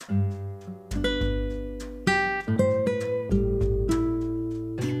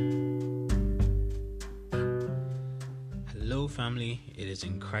family. It is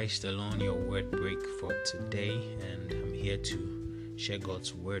in Christ alone, your word break for today, and I'm here to share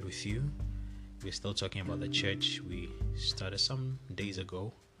God's word with you. We're still talking about the church. We started some days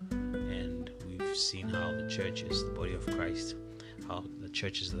ago, and we've seen how the church is the body of Christ, how the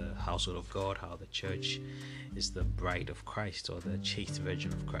church is the household of God, how the church is the bride of Christ, or the chaste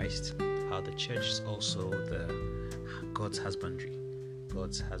virgin of Christ, how the church is also God's husbandry.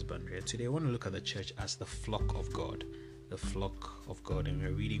 And today I want to look at the church as the flock of God. The flock of God. And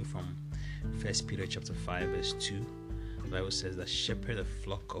we're reading from 1 Peter chapter 5 verse 2. The Bible says that shepherd the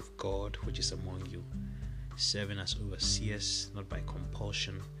flock of God which is among you, serving as overseers, not by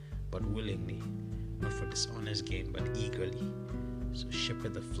compulsion, but willingly, not for dishonest gain, but eagerly. So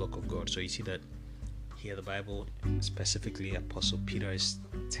shepherd the flock of God. So you see that here the Bible, specifically Apostle Peter, is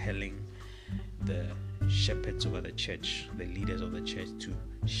telling the shepherds over the church, the leaders of the church, to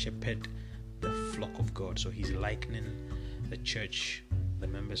shepherd the flock of God. So he's likening the church, the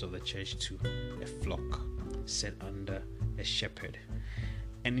members of the church, to a flock set under a shepherd.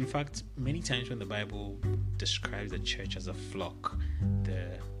 And in fact, many times when the Bible describes the church as a flock,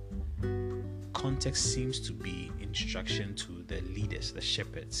 the context seems to be instruction to the leaders, the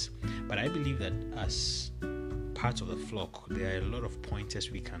shepherds. But I believe that as part of the flock, there are a lot of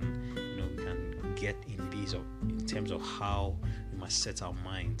pointers we can get in terms of how we must set our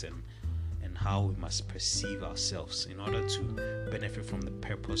minds and how we must perceive ourselves in order to benefit from the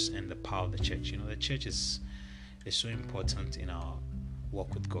purpose and the power of the church. The church is so important in our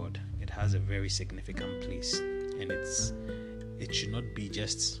walk with God. It has a very significant place, and it should not be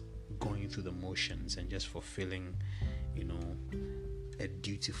just going through the motions and just fulfilling a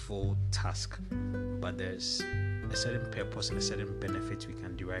dutiful task, but there's a certain purpose and a certain benefit we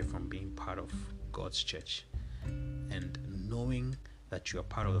can derive from being part of God's church. And knowing that you are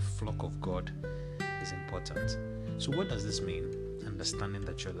part of the flock of God is important. So what does this mean? Understanding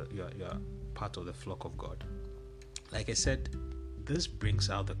that you're part of the flock of God. Like I said, this brings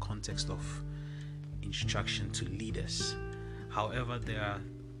out the context of instruction to leaders. However, there are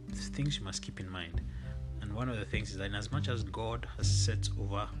things you must keep in mind. And one of the things is that in as much as God has set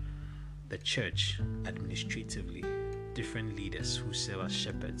over the church administratively different leaders who serve as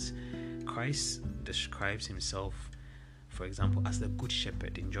shepherds, Christ describes himself, for example, as the good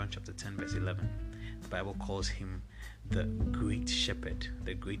shepherd in John chapter 10 verse 11. The Bible calls him the great shepherd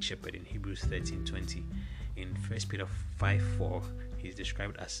in Hebrews 13:20. In 1 Peter 5:4, he's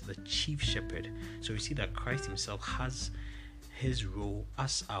described as the chief shepherd. So we see that Christ himself has his role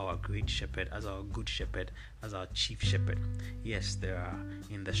as our great shepherd, as our good shepherd, as our chief shepherd. Yes, there are,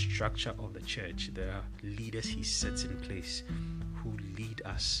 in the structure of the church, there are leaders he sets in place who lead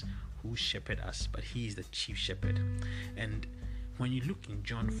us, who shepherd us, but he is the chief shepherd. And when you look in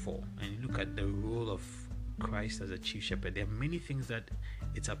John 4 and you look at the role of Christ as a chief shepherd, there are many things that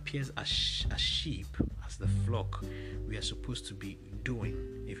it appears as sheep, as the flock, we are supposed to be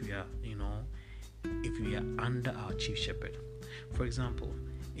doing if we are under our chief shepherd. For example,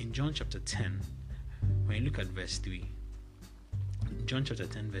 in John chapter 10, when you look at verse 3, John chapter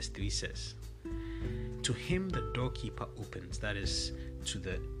 10 verse 3 says, "To him the doorkeeper opens," that is, to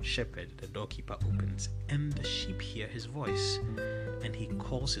the shepherd, the doorkeeper opens, "and the sheep hear his voice, and he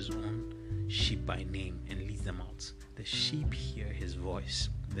calls his own sheep by name and leads them out." The sheep hear his voice.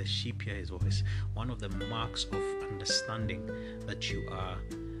 The sheep hear his voice. One of the marks of understanding that you are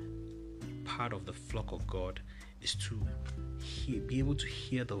part of the flock of God is to be able to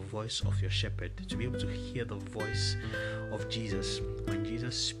hear the voice of your shepherd, to be able to hear the voice of Jesus when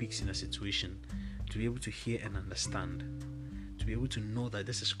Jesus speaks in a situation, to be able to hear and understand, to be able to know that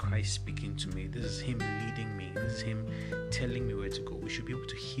this is Christ speaking to me, this is him leading me, this is him telling me where to go. We should be able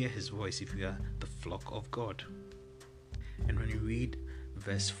to hear his voice if we are the flock of God. And when you read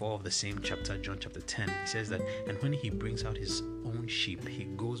verse 4 of the same chapter, John chapter 10, he says that, "And when he brings out his own sheep, he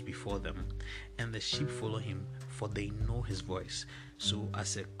goes before them, and the sheep follow him, for they know his voice." So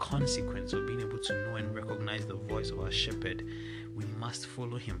as a consequence of being able to know and recognize the voice of our shepherd, we must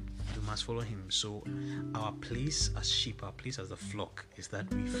follow him. So our place as sheep, our place as the flock, is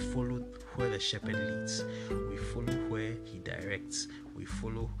that we follow where the shepherd leads. We follow where he directs. We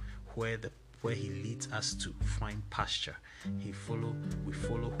follow where he leads us to find pasture. We follow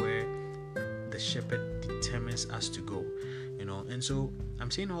where the shepherd determines us to go. And so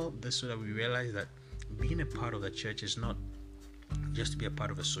I'm saying all this so that we realize that being a part of the church is not just to be a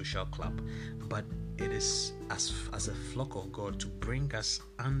part of a social club, but it is as a flock of God to bring us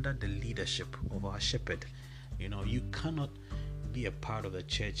under the leadership of our shepherd. You cannot be a part of the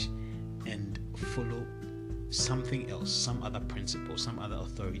church and follow something else, some other principle, some other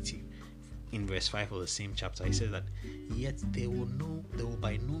authority. in verse 5 of the same chapter, he says that, yet they will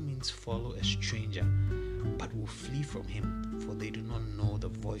by no means follow a stranger, but will flee from him, for they do not know the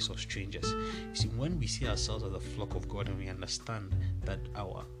voice of strangers. You see, when we see ourselves as the flock of God and we understand that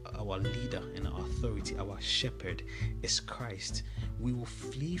our leader and our authority, our shepherd is Christ, we will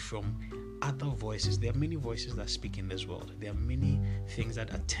flee from other voices. There are many voices that speak in this world. There are many things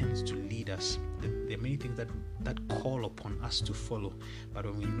that attempt to lead us. There are many things that call upon us to follow. But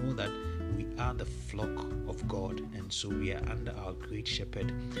when we know that we are the flock of God, and so we are under our great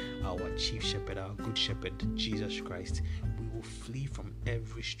shepherd, our chief shepherd, our good shepherd, Jesus Christ, we will flee from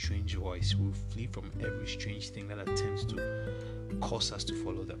every strange voice. We will flee from every strange thing that attempts to cause us to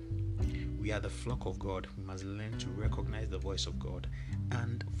follow them. We are the flock of God. We must learn to recognize the voice of God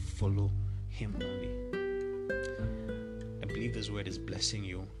and follow Him only. I believe this word is blessing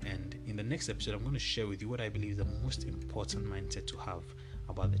you, and in the next episode I'm going to share with you what I believe is the most important mindset to have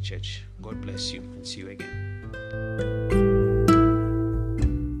about the church. God bless you, and see you again.